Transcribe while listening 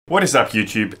What is up,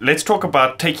 YouTube? Let's talk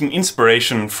about taking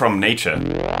inspiration from nature.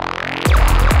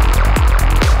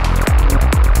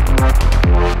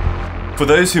 For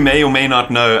those who may or may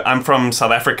not know, I'm from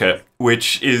South Africa,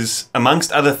 which is,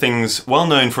 amongst other things, well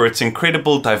known for its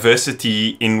incredible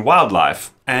diversity in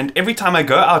wildlife. And every time I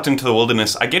go out into the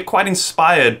wilderness, I get quite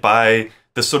inspired by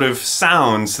the sort of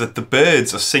sounds that the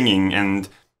birds are singing and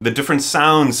the different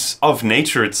sounds of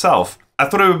nature itself. I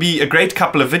thought it would be a great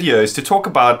couple of videos to talk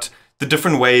about the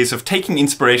different ways of taking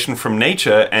inspiration from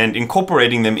nature and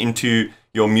incorporating them into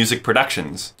your music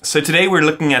productions. So today we're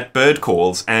looking at bird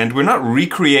calls, and we're not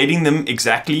recreating them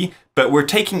exactly, but we're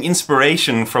taking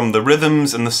inspiration from the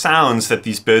rhythms and the sounds that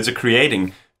these birds are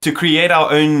creating to create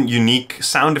our own unique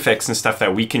sound effects and stuff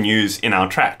that we can use in our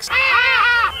tracks.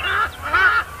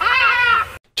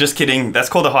 Just kidding, that's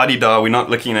called a hardy-dar. We're not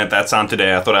looking at that sound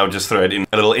today. I thought I would just throw it in.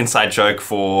 A little inside joke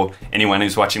for anyone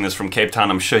who's watching this from Cape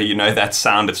Town. I'm sure you know that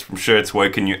sound. I'm sure it's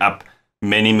woken you up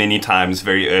many, many times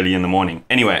very early in the morning.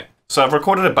 Anyway, so I've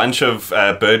recorded a bunch of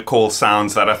bird call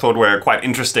sounds that I thought were quite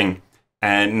interesting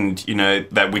and, you know,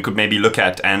 that we could maybe look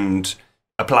at and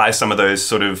apply some of those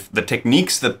sort of the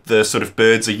techniques that the sort of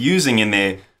birds are using in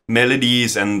their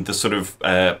melodies and the sort of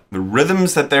the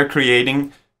rhythms that they're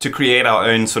creating to create our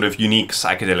own sort of unique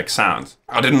psychedelic sounds.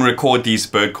 I didn't record these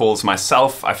bird calls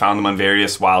myself. I found them on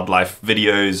various wildlife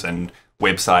videos and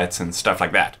websites and stuff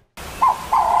like that.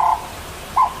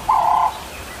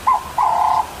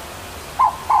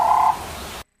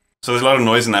 So there's a lot of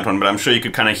noise in that one, but I'm sure you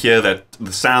could kind of hear that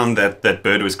the sound that that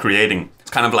bird was creating. It's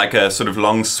kind of like a sort of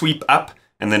long sweep up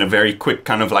and then a very quick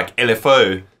kind of like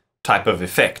LFO type of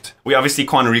effect. We obviously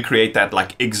can't recreate that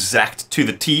like exact to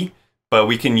the T, but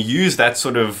we can use that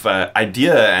sort of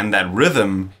idea and that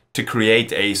rhythm to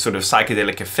create a sort of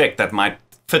psychedelic effect that might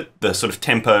fit the sort of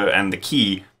tempo and the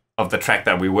key of the track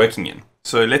that we're working in.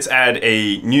 So let's add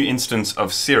a new instance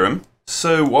of Serum.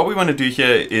 So what we want to do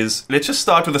here is, let's just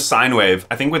start with a sine wave.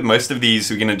 I think with most of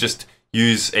these, we're going to just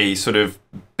use a sort of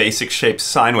basic shape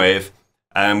sine wave.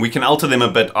 We can alter them a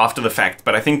bit after the fact,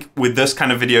 but I think with this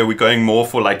kind of video, we're going more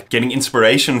for like getting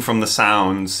inspiration from the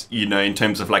sounds, you know, in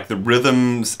terms of like the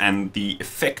rhythms and the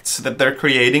effects that they're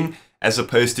creating, as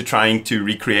opposed to trying to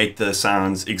recreate the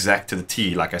sounds exact to the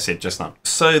T, like I said just now.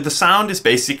 So the sound is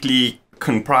basically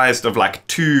comprised of like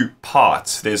two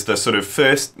parts. There's the sort of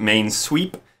first main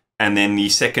sweep, and then the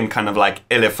second kind of like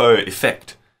LFO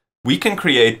effect. We can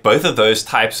create both of those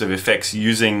types of effects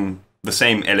using the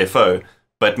same LFO,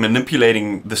 but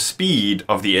manipulating the speed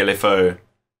of the LFO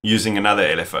using another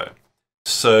LFO.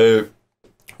 So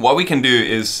what we can do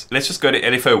is, let's just go to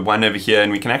LFO 1 over here,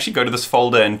 and we can actually go to this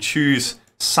folder and choose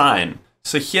sine.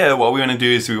 So here, what we want to do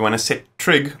is we want to set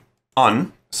trig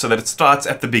on so that it starts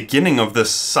at the beginning of this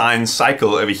sine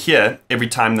cycle over here every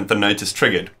time that the note is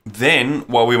triggered. Then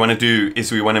what we want to do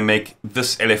is we want to make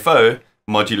this LFO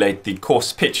modulate the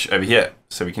coarse pitch over here.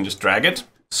 So we can just drag it.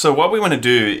 So what we want to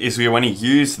do is we want to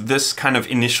use this kind of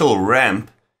initial ramp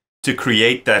to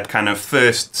create that kind of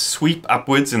first sweep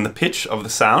upwards in the pitch of the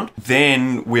sound.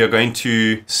 Then we are going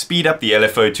to speed up the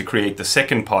LFO to create the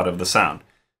second part of the sound.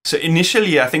 So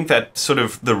initially, I think that sort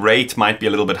of the rate might be a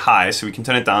little bit high, so we can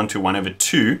turn it down to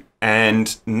 1/2.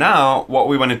 And now what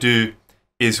we want to do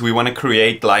is we want to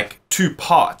create like two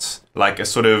parts, like a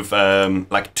sort of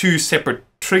like two separate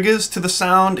triggers to the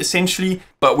sound essentially,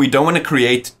 but we don't want to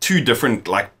create two different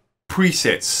like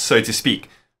presets, so to speak.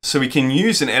 So we can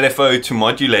use an LFO to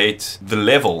modulate the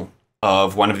level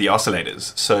of one of the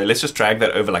oscillators. So let's just drag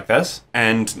that over like this.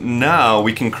 And now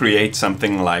we can create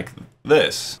something like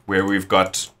this, where we've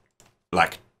got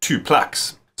like two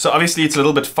plucks. So obviously it's a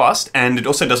little bit fast, and it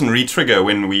also doesn't re-trigger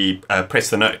when we press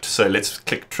the note. So let's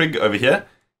click trig over here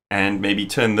and maybe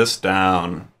turn this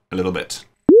down a little bit.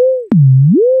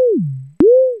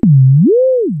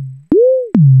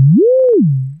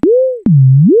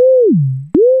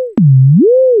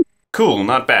 Cool,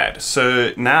 not bad.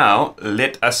 So now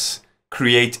let us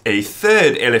create a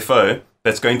third LFO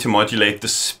that's going to modulate the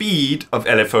speed of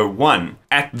LFO 1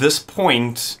 at this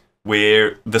point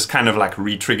where this kind of like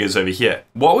re-triggers over here.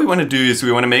 What we want to do is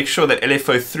we want to make sure that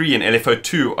LFO 3 and LFO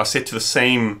 2 are set to the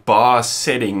same bar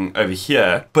setting over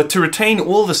here. But to retain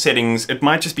all the settings, it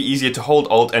might just be easier to hold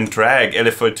Alt and drag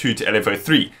LFO 2 to LFO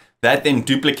 3. That then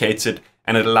duplicates it,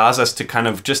 and it allows us to kind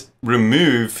of just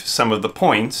remove some of the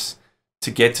points to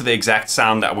get to the exact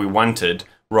sound that we wanted,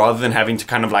 rather than having to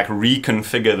kind of like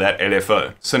reconfigure that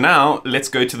LFO. So now let's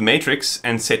go to the matrix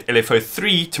and set LFO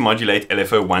 3 to modulate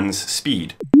LFO 1's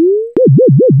speed.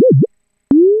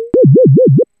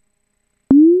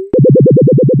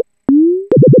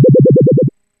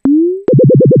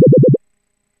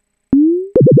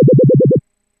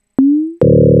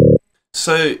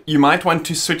 So you might want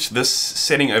to switch this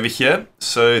setting over here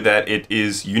so that it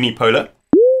is unipolar.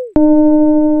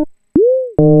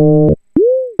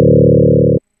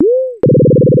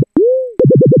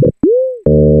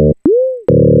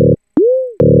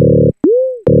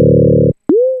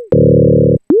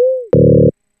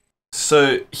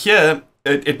 So here,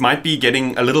 it might be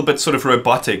getting a little bit sort of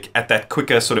robotic at that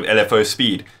quicker sort of LFO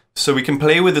speed. So we can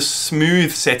play with a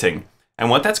smooth setting. And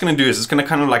what that's going to do is it's going to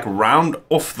kind of like round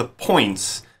off the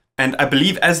points. And I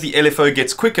believe as the LFO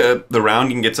gets quicker, the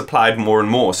rounding gets applied more and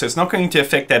more. So it's not going to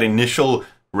affect that initial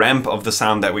ramp of the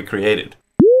sound that we created.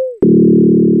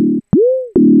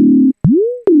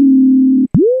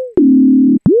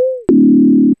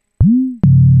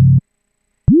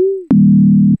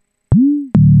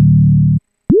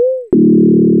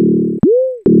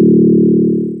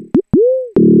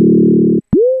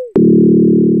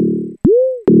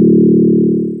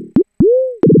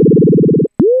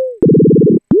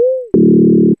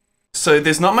 So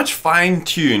there's not much fine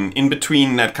tune in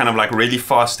between that kind of like really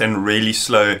fast and really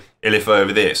slow LFO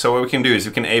over there. So what we can do is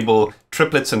we can enable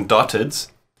triplets and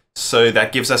dotteds. So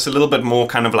that gives us a little bit more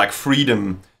kind of like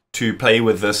freedom to play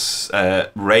with this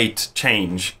rate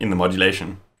change in the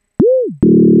modulation.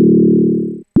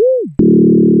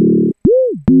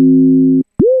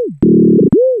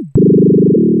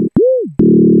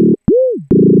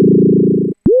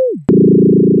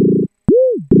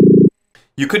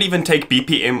 You could even take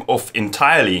BPM off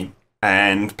entirely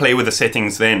and play with the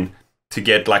settings then to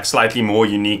get like slightly more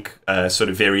unique sort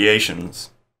of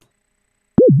variations.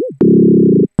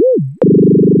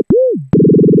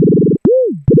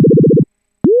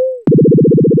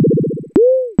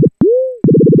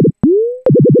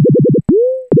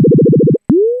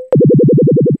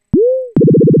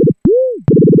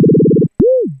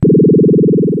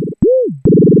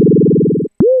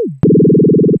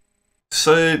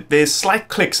 So there's slight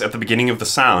clicks at the beginning of the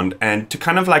sound, and to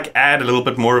kind of like add a little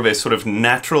bit more of a sort of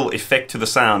natural effect to the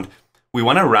sound, we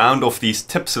want to round off these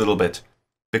tips a little bit,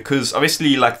 because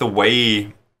obviously like the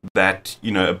way that,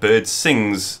 you know, a bird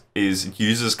sings is it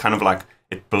uses kind of like,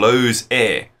 it blows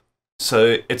air.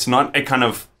 So it's not a kind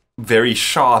of very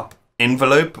sharp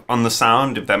envelope on the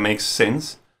sound, if that makes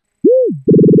sense.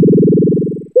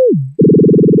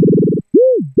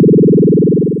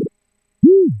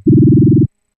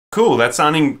 Cool, that's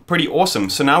sounding pretty awesome.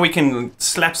 So now we can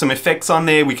slap some effects on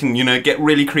there. We can, you know, get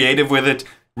really creative with it.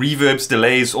 Reverbs,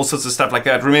 delays, all sorts of stuff like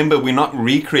that. Remember, we're not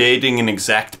recreating an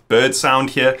exact bird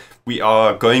sound here. We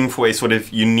are going for a sort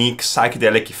of unique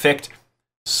psychedelic effect.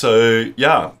 So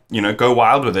yeah, you know, go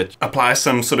wild with it. Apply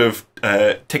some sort of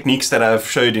techniques that I've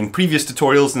showed in previous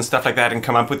tutorials and stuff like that, and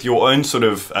come up with your own sort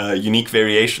of unique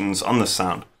variations on the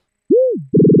sound.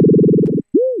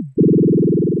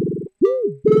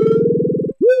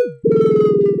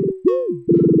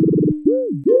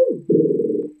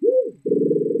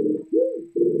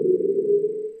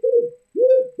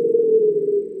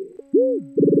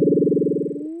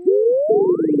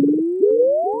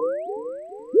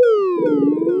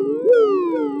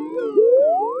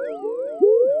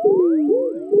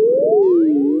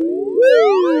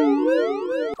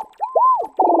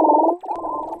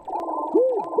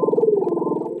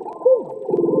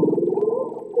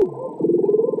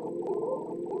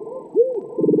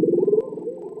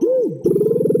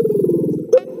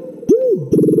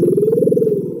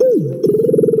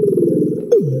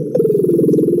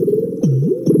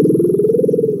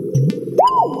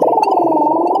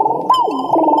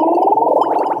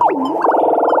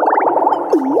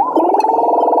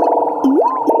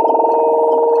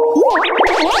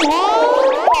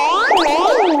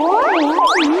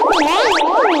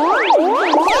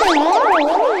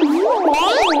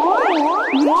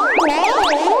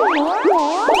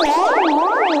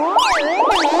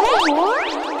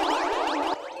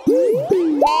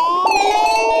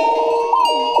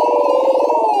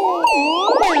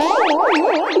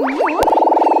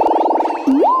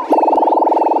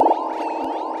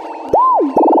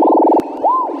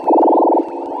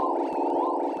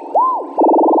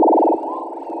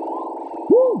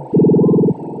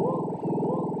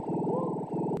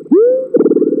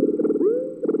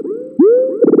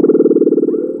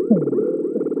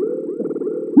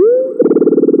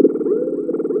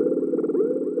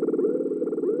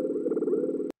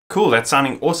 Cool, that's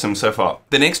sounding awesome so far.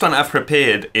 The next one I've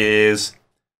prepared is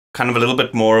kind of a little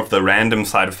bit more of the random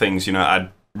side of things. You know, I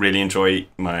really enjoy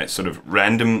my sort of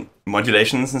random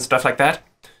modulations and stuff like that.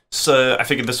 So I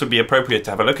figured this would be appropriate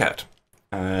to have a look at.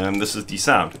 This is the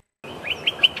sound.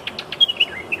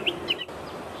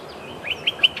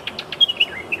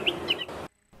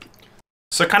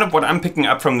 So kind of what I'm picking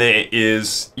up from there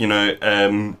is, you know,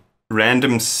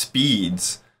 random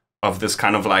speeds of this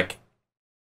kind of like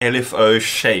LFO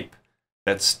shape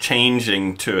that's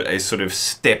changing to a sort of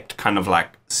stepped kind of like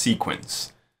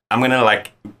sequence. I'm going to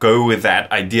like go with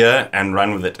that idea and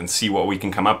run with it and see what we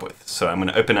can come up with. So I'm going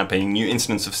to open up a new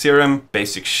instance of Serum,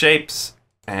 basic shapes,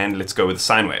 and let's go with the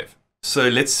sine wave. So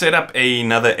let's set up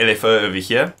another LFO over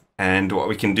here. And what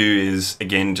we can do is,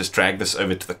 again, just drag this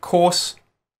over to the course.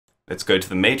 Let's go to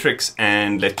the matrix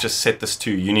and let's just set this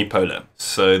to unipolar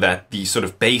so that the sort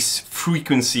of base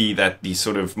frequency that the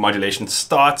sort of modulation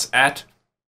starts at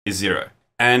is 0.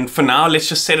 And for now, let's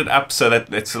just set it up so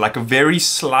that it's like a very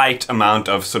slight amount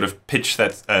of sort of pitch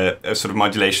that's a sort of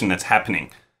modulation that's happening.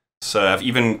 So I've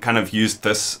even kind of used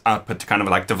this output to kind of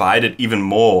like divide it even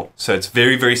more. So it's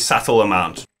very, very subtle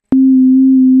amount.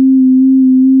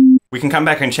 We can come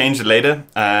back and change it later,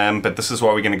 but this is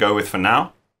what we're going to go with for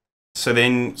now. So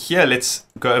then here, let's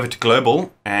go over to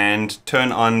global and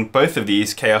turn on both of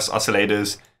these chaos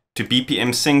oscillators to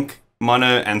BPM sync,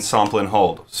 mono, and sample and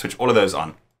hold. Switch all of those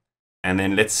on. And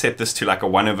then let's set this to like a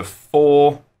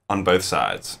 1/4 on both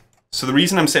sides. So the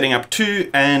reason I'm setting up 2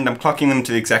 and I'm clocking them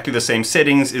to exactly the same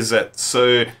settings is that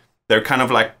so they're kind of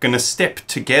like going to step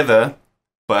together,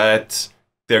 but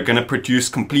they're going to produce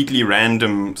completely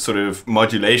random sort of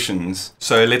modulations.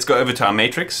 So let's go over to our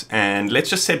matrix and let's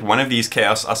just set one of these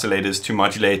chaos oscillators to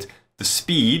modulate the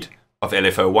speed of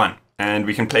LFO1. And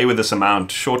we can play with this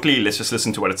amount shortly. Let's just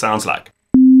listen to what it sounds like.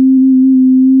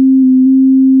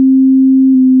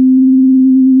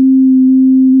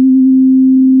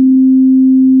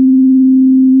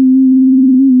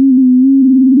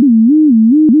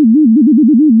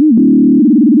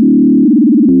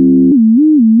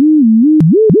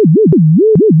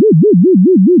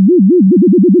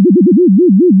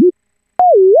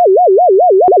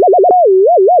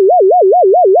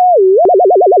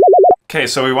 Okay,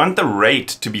 so we want the rate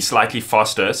to be slightly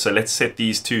faster, so let's set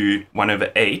these to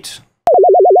 1/8.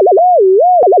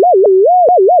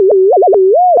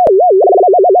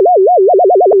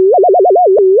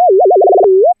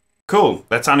 Cool,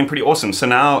 that's sounding pretty awesome. So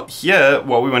now here,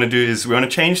 what we want to do is we want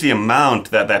to change the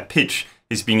amount that that pitch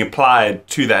is being applied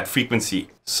to that frequency.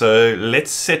 So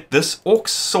let's set this aux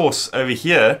source over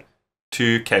here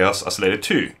to Chaos Oscillator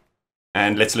 2.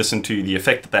 And let's listen to the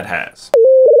effect that that has.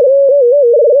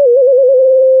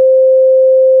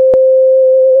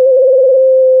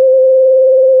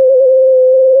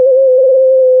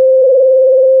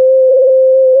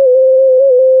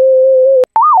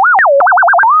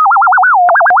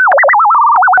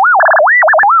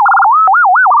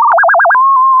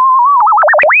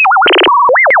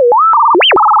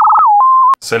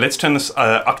 So let's turn this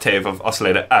octave of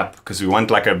oscillator up because we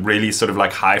want like a really sort of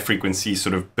like high frequency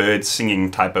sort of bird singing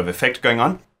type of effect going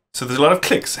on. So there's a lot of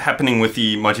clicks happening with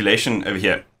the modulation over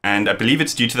here. And I believe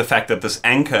it's due to the fact that this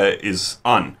anchor is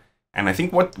on. And I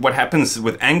think what happens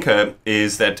with anchor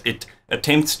is that it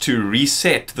attempts to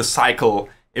reset the cycle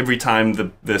every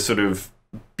time the sort of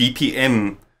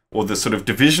BPM or the sort of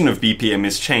division of BPM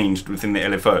is changed within the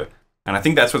LFO. And I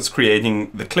think that's what's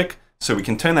creating the click. So we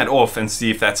can turn that off and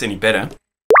see if that's any better.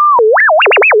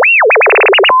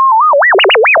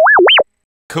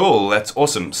 Cool, that's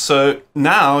awesome. So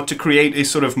now to create a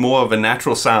sort of more of a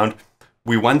natural sound,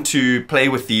 we want to play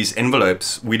with these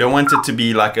envelopes. We don't want it to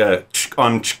be like a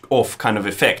on off kind of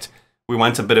effect. We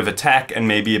want a bit of attack and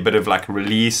maybe a bit of like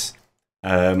release,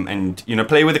 and you know,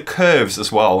 play with the curves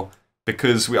as well,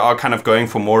 because we are kind of going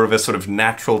for more of a sort of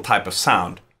natural type of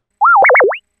sound.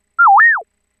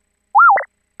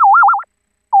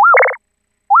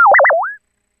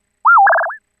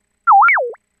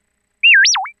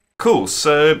 Cool,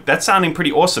 so that's sounding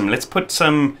pretty awesome. Let's put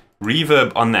some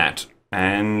reverb on that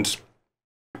and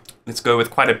let's go with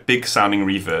quite a big sounding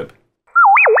reverb.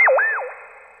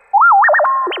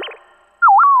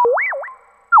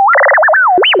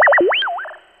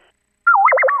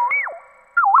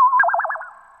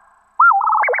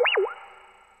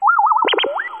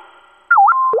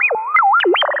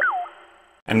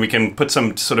 And we can put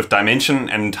some sort of dimension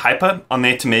and hyper on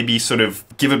there to maybe sort of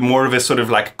give it more of a sort of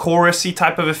like chorusy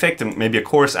type of effect and maybe a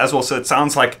chorus as well. So it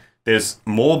sounds like there's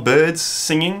more birds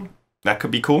singing. That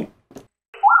could be cool.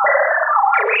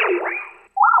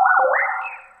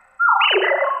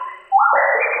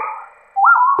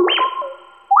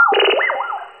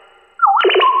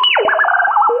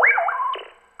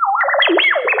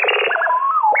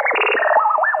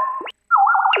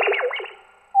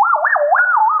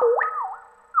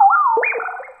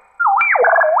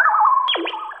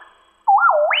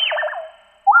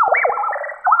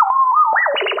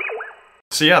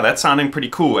 So yeah, that's sounding pretty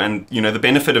cool. And you know, the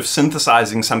benefit of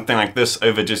synthesizing something like this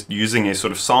over just using a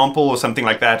sort of sample or something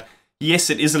like that,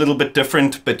 Yes, it is a little bit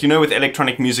different, but you know, with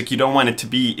electronic music, you don't want it to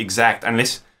be exact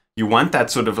unless you want that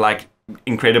sort of like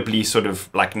incredibly sort of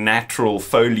like natural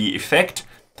Foley effect.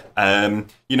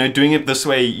 You know, doing it this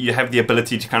way, you have the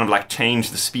ability to kind of like change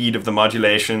the speed of the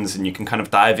modulations, and you can kind of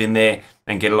dive in there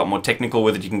and get a lot more technical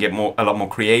with it. You can get a lot more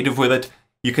creative with it.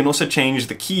 You can also change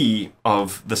the key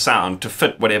of the sound to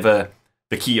fit whatever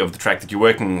the key of the track that you're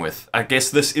working with. I guess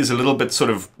this is a little bit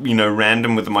sort of, you know,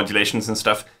 random with the modulations and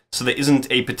stuff. So there isn't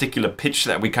a particular pitch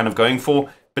that we're kind of going for.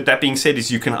 But that being said,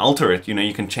 is you can alter it. You know,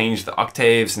 you can change the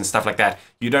octaves and stuff like that.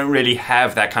 You don't really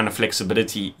have that kind of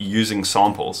flexibility using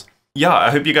samples. Yeah, I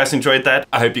hope you guys enjoyed that.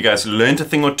 I hope you guys learned a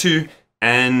thing or two.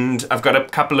 And I've got a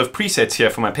couple of presets here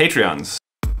for my Patreons.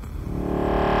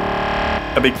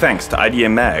 A big thanks to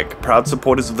IDM Mag, proud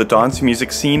supporters of the dance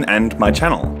music scene and my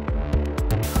channel.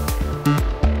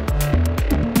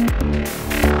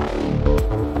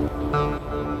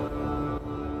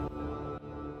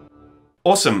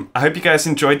 Awesome. I hope you guys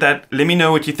enjoyed that. Let me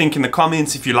know what you think in the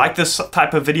comments. If you like this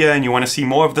type of video and you want to see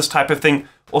more of this type of thing,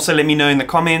 also let me know in the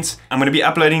comments. I'm going to be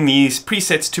uploading these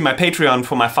presets to my Patreon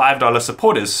for my $5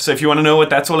 supporters. So if you want to know what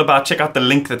that's all about, check out the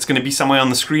link that's going to be somewhere on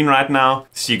the screen right now.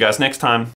 See you guys next time.